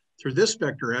economics. Through this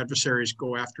vector, adversaries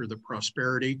go after the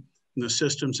prosperity and the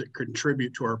systems that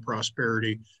contribute to our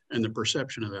prosperity and the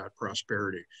perception of that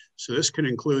prosperity. So this can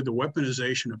include the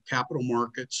weaponization of capital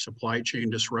markets, supply chain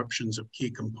disruptions of key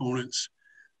components,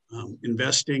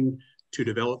 investing to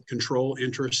develop control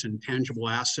interests in tangible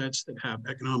assets that have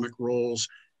economic roles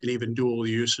and even dual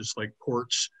uses like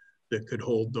ports that could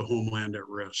hold the homeland at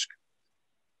risk.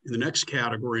 In the next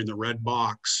category, in the red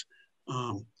box,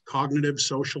 cognitive,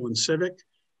 social, and civic,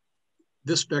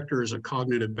 this vector is a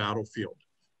cognitive battlefield.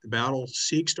 The battle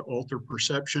seeks to alter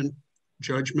perception,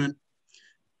 judgment,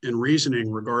 and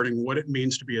reasoning regarding what it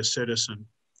means to be a citizen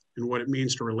and what it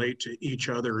means to relate to each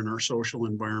other in our social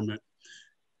environment,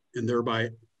 and thereby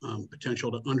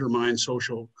potential to undermine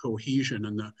social cohesion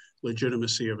and the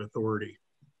legitimacy of authority.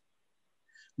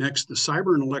 Next, the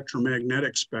cyber and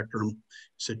electromagnetic spectrum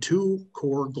is the 2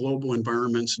 core global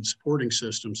environments and supporting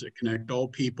systems that connect all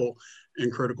people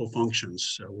and critical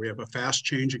functions. So we have a fast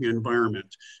changing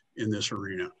environment in this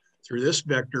arena. Through this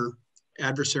vector,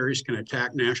 adversaries can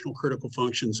attack national critical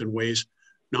functions in ways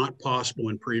not possible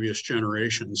in previous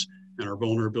generations, and our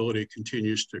vulnerability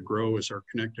continues to grow as our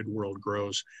connected world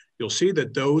grows. You'll see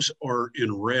that those are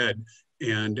in red,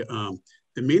 and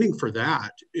the meaning for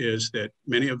that is that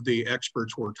many of the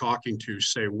experts we're talking to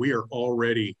say we are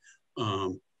already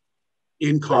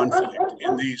in conflict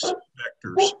in these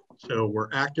vectors. So we're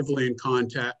actively in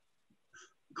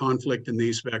conflict in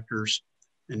these vectors.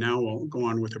 And now we'll go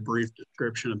on with a brief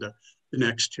description of the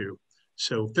next 2.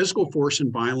 So physical force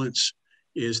and violence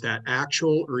is that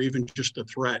actual or even just a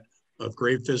threat of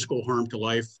grave physical harm to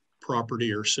life,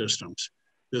 property, or systems.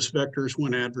 This vector is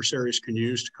one adversaries can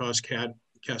use to cause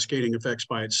cascading effects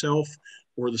by itself,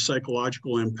 or the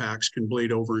psychological impacts can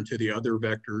bleed over into the other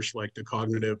vectors like the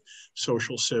cognitive,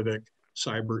 social, civic,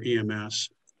 cyber, EMS,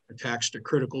 attacks to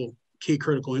key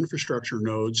critical infrastructure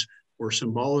nodes, or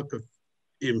symbolic of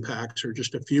impacts, or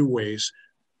just a few ways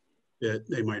that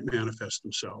they might manifest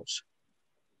themselves.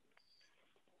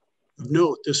 Of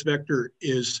note, this vector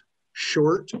is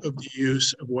short of the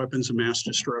use of weapons of mass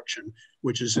destruction,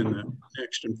 which is in the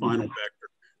next and final vector,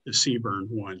 the CBRN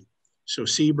one. So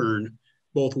CBRN,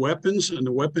 both weapons and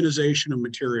the weaponization of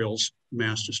materials,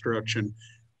 mass destruction,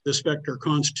 this vector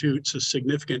constitutes a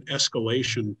significant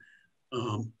escalation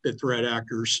that threat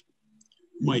actors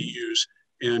might use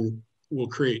and will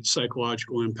create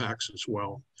psychological impacts as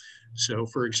well. So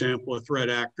for example, a threat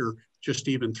actor just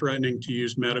even threatening to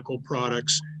use medical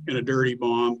products in a dirty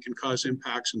bomb can cause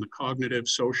impacts in the cognitive,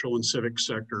 social, and civic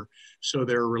sector. So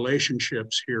there are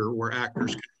relationships here where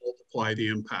actors can multiply the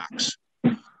impacts.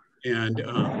 And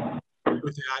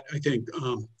with that, I think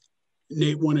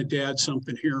Nate wanted to add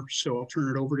something here, so I'll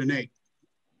turn it over to Nate.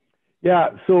 Yeah,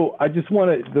 so I just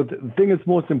want to, the thing that's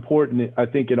most important, I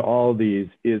think, in all of these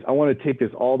is I want to take this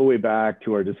all the way back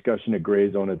to our discussion of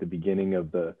gray zone at the beginning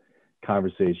of the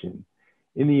conversation.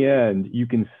 In the end, you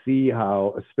can see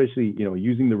how, especially, you know,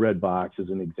 using the red box as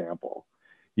an example,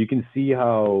 you can see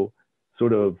how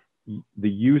sort of the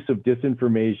use of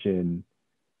disinformation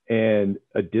and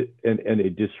a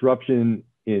disruption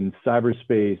in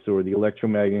cyberspace or the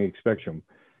electromagnetic spectrum,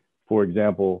 for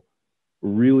example,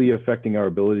 really affecting our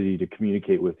ability to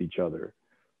communicate with each other,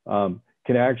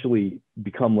 can actually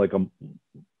become like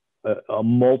a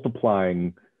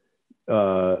multiplying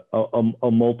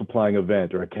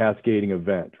event or a cascading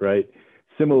event, right?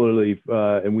 Similarly,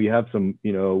 and we have some,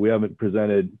 you know, we haven't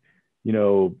presented, you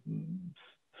know,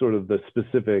 sort of the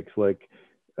specifics, like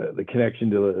the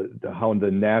connection to how the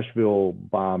Nashville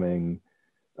bombing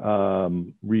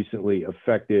recently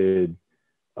affected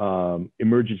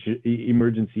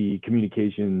emergency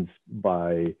communications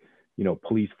by, you know,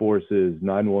 police forces,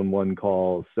 911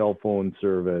 calls, cell phone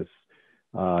service,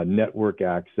 network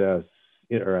access,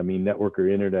 network or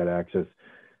internet access.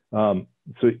 So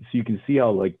you can see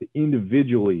how, like,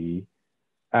 individually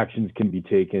actions can be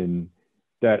taken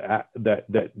that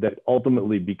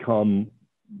ultimately become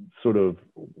sort of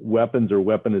weapons or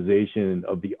weaponization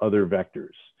of the other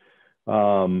vectors.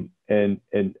 And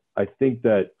I think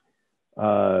that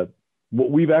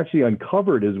what we've actually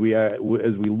uncovered as we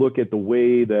look at the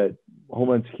way that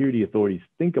Homeland Security authorities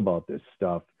think about this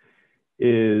stuff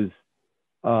is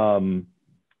they're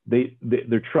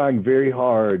trying very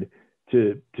hard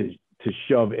to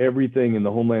shove everything in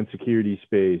the Homeland Security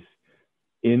space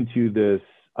into this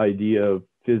idea of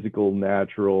physical,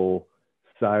 natural,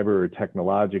 cyber, or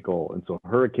technological. And so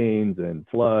hurricanes and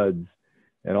floods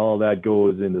and all that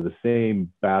goes into the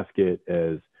same basket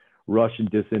as Russian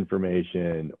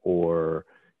disinformation or,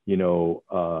 you know,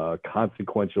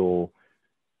 consequential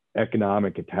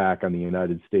economic attack on the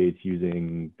United States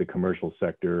using the commercial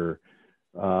sector,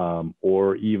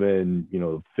 or even, you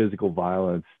know, physical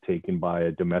violence taken by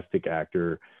a domestic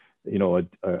actor, you know,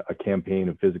 a campaign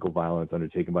of physical violence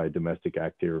undertaken by a domestic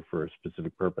actor for a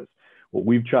specific purpose. What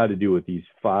we've tried to do with these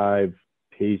 5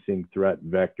 pacing threat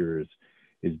vectors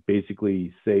is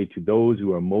basically say to those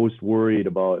who are most worried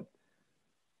about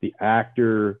the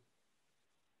actor,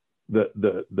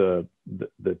 the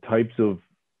types of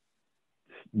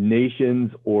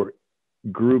nations or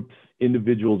groups,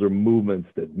 individuals, or movements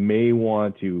that may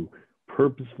want to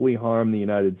purposefully harm the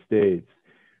United States,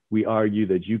 we argue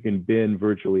that you can bin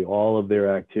virtually all of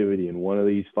their activity in one of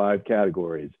these 5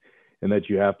 categories, and that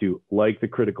you have to, like the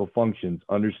critical functions,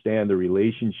 understand the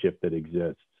relationship that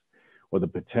exists or the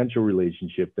potential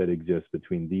relationship that exists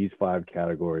between these 5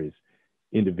 categories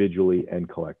individually and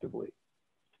collectively.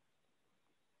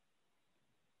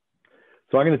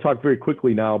 So I'm going to talk very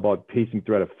quickly now about pacing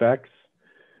threat effects.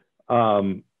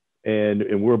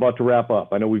 And we're about to wrap up.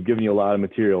 I know we've given you a lot of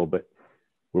material, but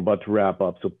we're about to wrap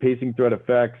up. So pacing threat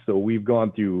effects. So we've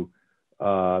gone through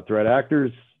threat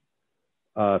actors,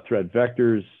 threat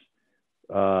vectors,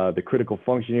 the critical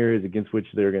function areas against which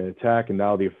they're going to attack, and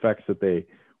now the effects that they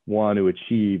want to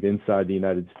achieve inside the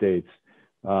United States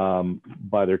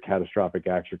by their catastrophic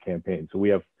action campaign. So we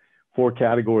have 4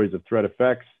 categories of threat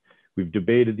effects. We've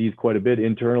debated these quite a bit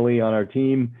internally on our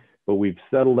team, but we've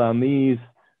settled on these.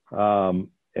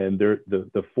 And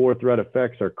the 4 threat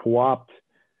effects are co-opt,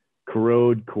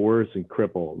 corrode, coerce, and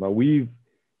cripple. Now we've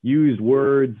used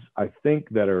words, I think,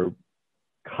 that are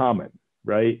common,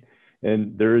 right?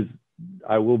 And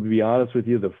I will be honest with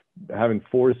you, having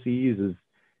 4 C's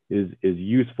is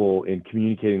useful in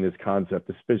communicating this concept,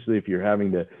 especially if you're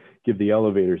having to give the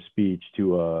elevator speech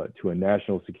to a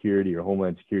national security or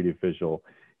Homeland Security official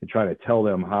and trying to tell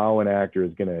them how an actor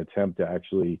is going to attempt to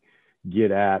actually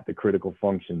get at the critical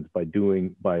functions by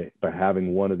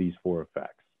having one of these 4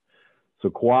 effects. So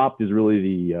co-opt is really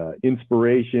the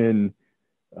inspiration,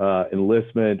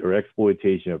 enlistment, or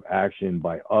exploitation of action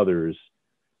by others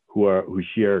who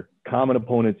share common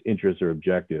opponents' interests or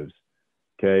objectives.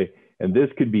 Okay, and this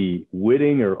could be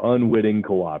witting or unwitting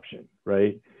co-option,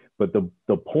 right? But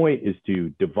the point is to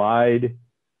divide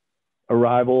a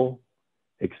rival,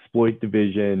 exploit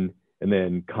division, and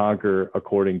then conquer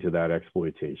according to that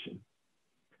exploitation.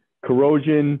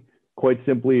 Corrosion, quite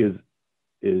simply,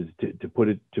 is to put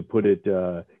it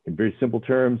in very simple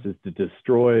terms, is to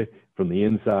destroy from the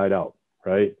inside out,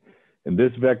 right? And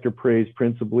this vector preys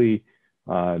principally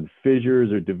on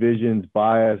fissures or divisions,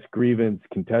 bias, grievance,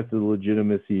 contested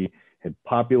legitimacy, and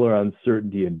popular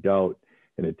uncertainty and doubt,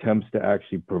 and attempts to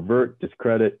actually pervert,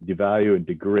 discredit, devalue, and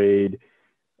degrade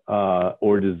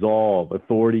or dissolve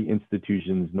authority,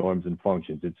 institutions, norms, and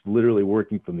functions. It's literally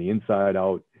working from the inside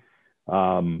out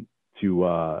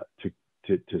to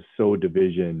sow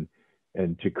division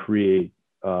and to create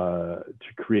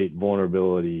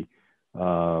vulnerability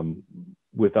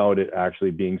without it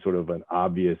actually being sort of an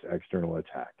obvious external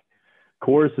attack.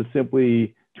 Coerce is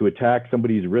simply to attack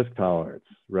somebody's risk tolerance,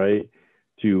 right?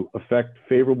 To affect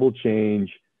favorable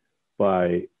change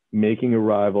by making a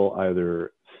rival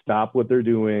either stop what they're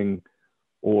doing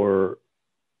or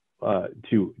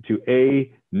to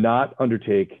A, not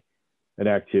undertake an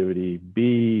activity,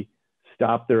 B,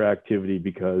 stop their activity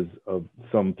because of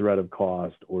some threat of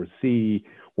cost, or C,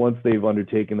 once they've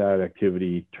undertaken that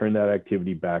activity, turn that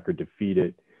activity back or defeat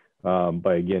it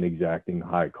by, again, exacting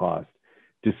high cost.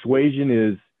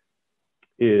 Dissuasion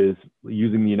is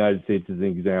using the United States as an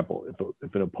example.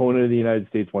 If an opponent of the United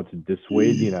States wants to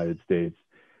dissuade the United States,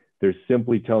 they're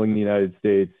simply telling the United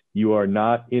States, you are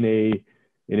not in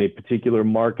a particular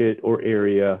market or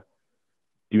area,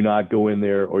 do not go in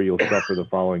there or you'll suffer the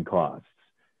following costs.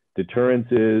 Deterrence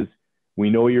is,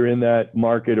 we know you're in that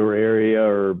market or area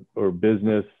or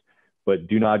business, but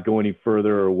do not go any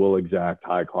further or we'll exact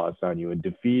high costs on you. And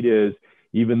defeat is,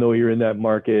 even though you're in that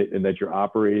market and that you're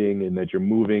operating and that you're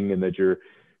moving and that you're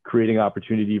creating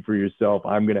opportunity for yourself,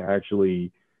 I'm going to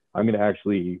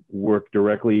actually work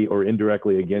directly or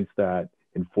indirectly against that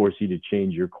and force you to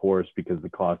change your course because the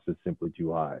cost is simply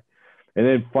too high. And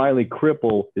then finally,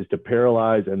 cripple is to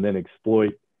paralyze and then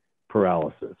exploit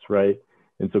paralysis, right?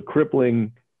 And so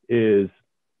crippling is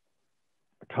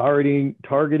targeting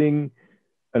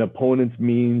an opponent's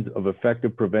means of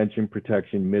effective prevention,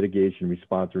 protection, mitigation,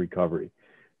 response, and recovery.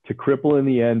 To cripple in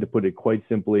the end, to put it quite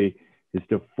simply, is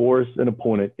to force an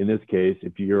opponent, in this case,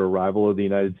 if you're a rival of the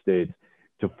United States,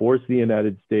 to force the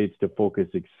United States to focus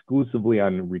exclusively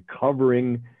on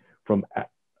recovering from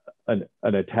an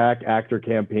attack, act, or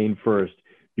campaign first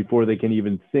before they can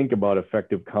even think about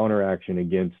effective counteraction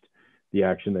against the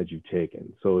action that you've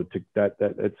taken. So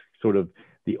that's sort of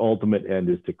the ultimate end,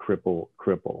 is to cripple.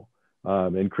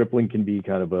 And crippling can be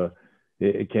kind of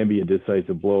it can be a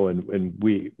decisive blow. And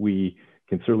we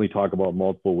can certainly talk about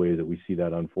multiple ways that we see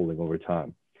that unfolding over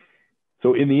time.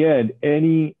 So in the end,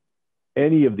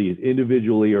 any of these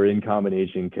individually or in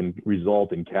combination can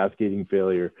result in cascading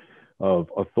failure of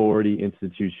authority,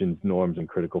 institutions, norms, and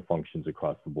critical functions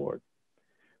across the board.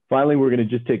 Finally, we're going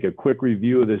to just take a quick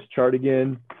review of this chart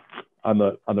again. On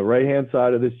the right-hand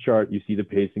side of this chart, you see the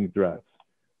pacing threats: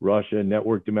 Russia,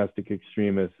 network domestic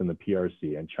extremists, and the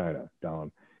PRC, and China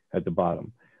down at the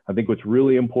bottom. I think what's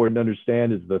really important to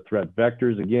understand is the threat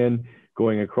vectors, again,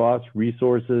 going across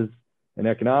resources and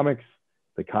economics,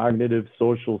 the cognitive,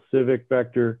 social, civic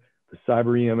vector, the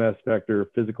cyber EMS vector,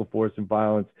 physical force and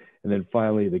violence, and then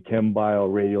finally the chem, bio,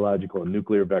 radiological, and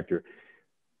nuclear vector.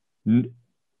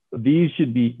 These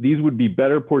would be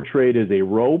better portrayed as a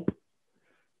rope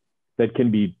that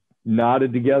can be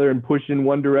knotted together and pushed in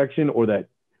one direction, or that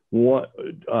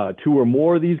two or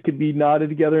more of these could be knotted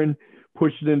together and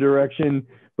pushed in a direction,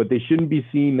 but they shouldn't be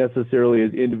seen necessarily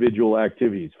as individual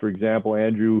activities. For example,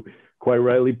 Andrew quite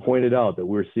rightly pointed out that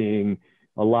we're seeing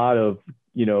a lot of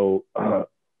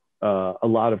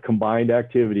combined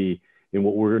activity in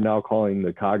what we're now calling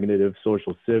the cognitive,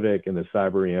 social, civic, and the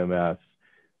cyber EMS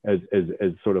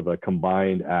as sort of a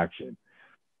combined action.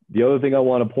 The other thing I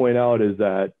want to point out is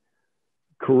that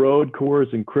corrode, coerce,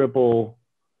 and cripple,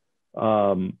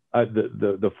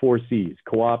 the four C's: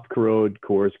 co-opt, corrode,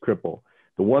 coerce, cripple.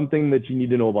 The one thing that you need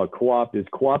to know about co-opt is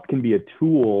co-opt can be a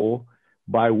tool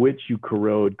by which you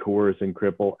corrode, coerce, and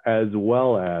cripple, as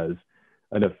well as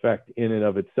an effect in and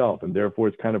of itself. And therefore,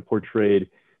 it's kind of portrayed,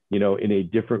 in a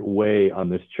different way on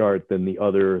this chart than the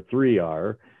other three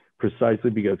are, precisely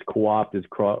because co-opt is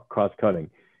cross-cutting.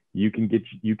 You can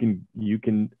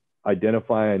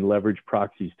identify and leverage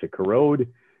proxies to corrode.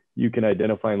 You can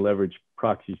identify and leverage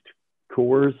proxies to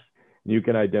coerce. And you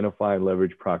can identify and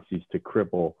leverage proxies to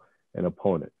cripple an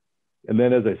opponent. And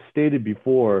then, as I stated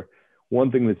before, one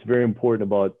thing that's very important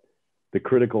about the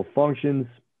critical functions,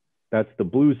 that's the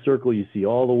blue circle you see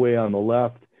all the way on the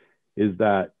left, is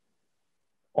that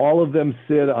all of them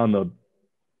sit on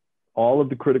all of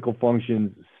the critical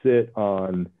functions sit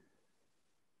on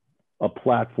a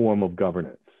platform of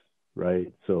governance,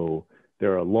 right? So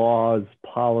there are laws,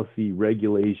 policy,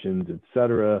 regulations, et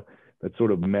cetera, that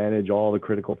sort of manage all the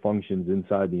critical functions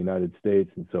inside the United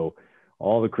States. And so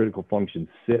all the critical functions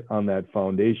sit on that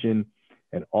foundation,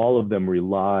 and all of them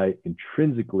rely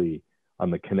intrinsically on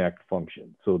the connect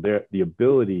function. So the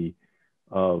ability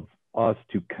of us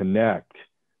to connect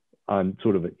on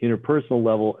sort of an interpersonal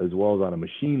level as well as on a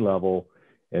machine level,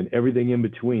 and everything in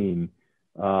between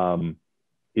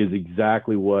is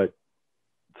exactly what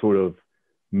sort of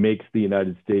makes the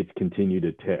United States continue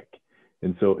to tick.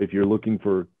 And so if you're looking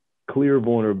for clear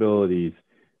vulnerabilities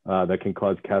that can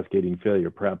cause cascading failure,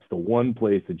 perhaps the one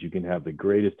place that you can have the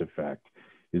greatest effect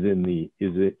is in the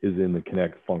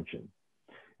connect function.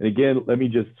 And again, let me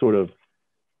just sort of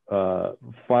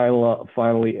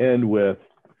finally end with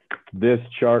this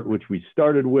chart, which we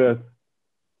started with.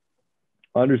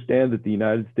 Understand that the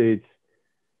United States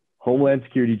Homeland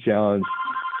Security challenge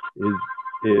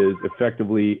is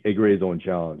effectively a gray zone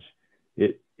challenge.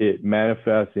 It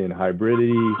manifests in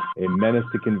hybridity, a menace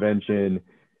to convention,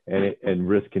 and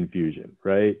risk confusion,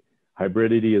 right?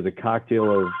 Hybridity is a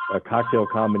cocktail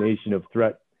combination of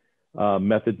threat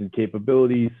methods and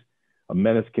capabilities. A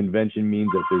menace convention means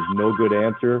that there's no good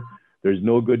answer. There's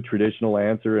no good traditional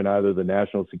answer in either the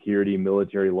national security,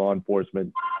 military, law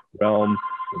enforcement realm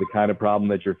for the kind of problem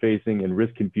that you're facing. And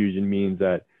risk confusion means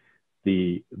that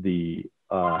the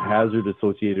hazard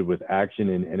associated with action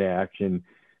and inaction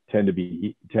tend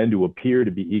to appear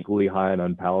to be equally high and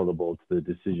unpalatable to the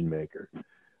decision maker.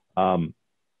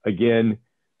 Again,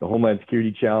 the Homeland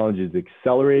Security challenge is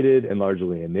accelerated and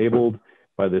largely enabled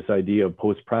by this idea of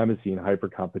post-primacy and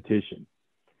hyper-competition.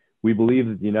 We believe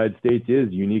that the United States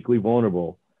is uniquely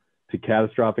vulnerable to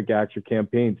catastrophic acts or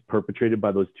campaigns perpetrated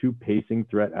by those two pacing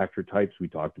threat actor types we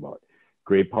talked about,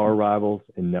 great power rivals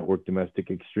and network domestic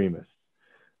extremists.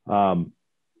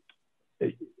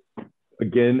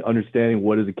 Again, understanding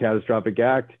what is a catastrophic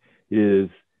act it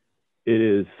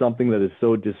is something that is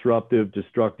so disruptive,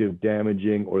 destructive,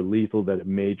 damaging, or lethal that it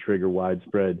may trigger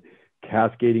widespread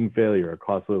cascading failure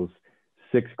across those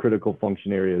 6 critical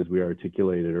function areas we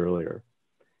articulated earlier.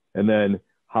 And then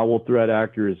how will threat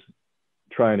actors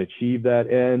try and achieve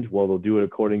that end? Well, they'll do it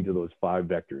according to those 5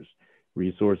 vectors: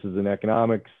 resources and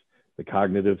economics, the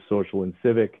cognitive, social, and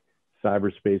civic,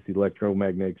 cyberspace, the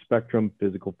electromagnetic spectrum,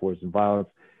 physical force and violence,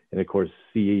 and of course,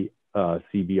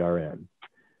 CBRN.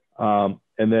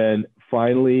 And then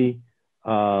finally,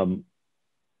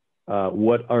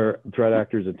 what are threat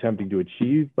actors attempting to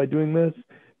achieve by doing this?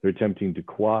 They're attempting to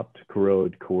co-opt,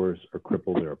 corrode, coerce, or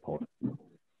cripple their opponent.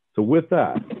 So with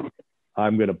that,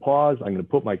 I'm going to pause. I'm going to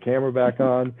put my camera back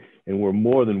on, and we're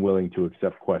more than willing to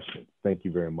accept questions. Thank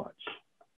you very much.